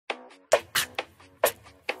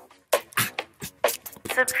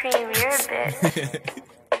Supreme, you're a bitch.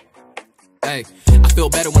 Hey, I feel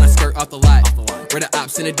better when I skirt off the lot. Where the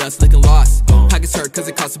ops in the dust looking lost. Pockets hurt cause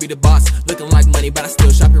it costs to be the boss. Looking like money but I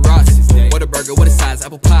still shop at Ross. What a burger, what a size,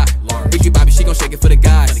 apple pie. Ricky Bobby, she gon' shake it for the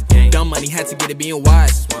guys. Dumb money, had to get it being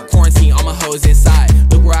wise. Quarantine, all my hoes inside.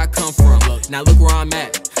 Look where I come from, now look where I'm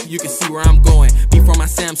at. You can see where I'm going. Before my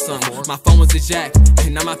Samsung, my phone was a jack.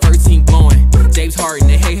 And now my 13 blowing. James Harden,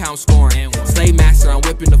 they hate how I'm scoring. Slave master, I'm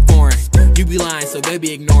whipping the foreign. You be lying, so they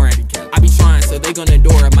be ignoring. I be trying, so they gonna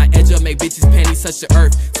adore it. My edge up make bitches panties touch the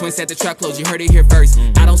earth. Twins at the trap close, you heard it here first.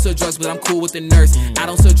 I don't sell drugs, but I'm cool with the nurse. I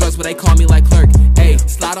don't sell drugs, but they call me like clerk. Ayy,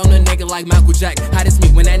 slide on a nigga like Michael Jack. How this me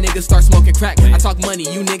when that nigga start smoking crack? I talk money,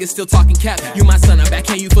 you niggas still talking cap. You my son, I'm back,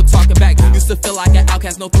 can you feel talking back? Used to feel like an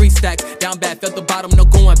outcast, no 3 stack. Down bad, felt the bottom, no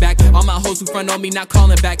going back. All my hoes who front on me, not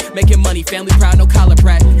calling back. Making money, family proud, no collar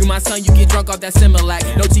brat. You my son, you get drunk off that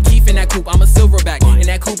Similac. No G Keef in that coupe, I'm a silverback. In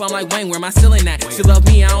that coupe, I'm like Wayne, where my ceiling at? She love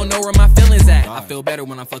me, I don't know where my feelings at. I feel better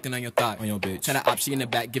when I'm fucking on your thought. On your bitch. Try to op, she in the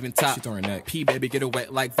back, giving top. She throwing neck. P baby, get her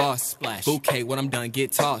wet like Voss. Splash. Bouquet, when I'm done,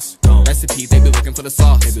 get tossed. Recipe, they be looking for the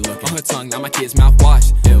sauce. They be looking. On her tongue, now my kids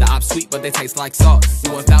mouthwash. The op's sweet, but they taste like salt.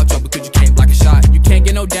 You without trouble because you can't block a shot. You can't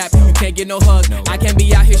get no dap, you can't get no hug. I can't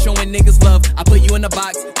be out here showing niggas love. I put you in the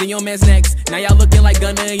box, then your man's next. Now y'all looking like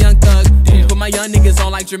Gunna and Young Thug. Put my young niggas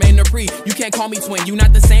on like Jermaine Dupri. You can't call me twin, you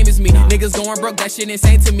not the same as me. Niggas going broke, that shit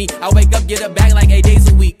insane to me. I wake up, get a bag like 8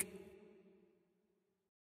 days a week.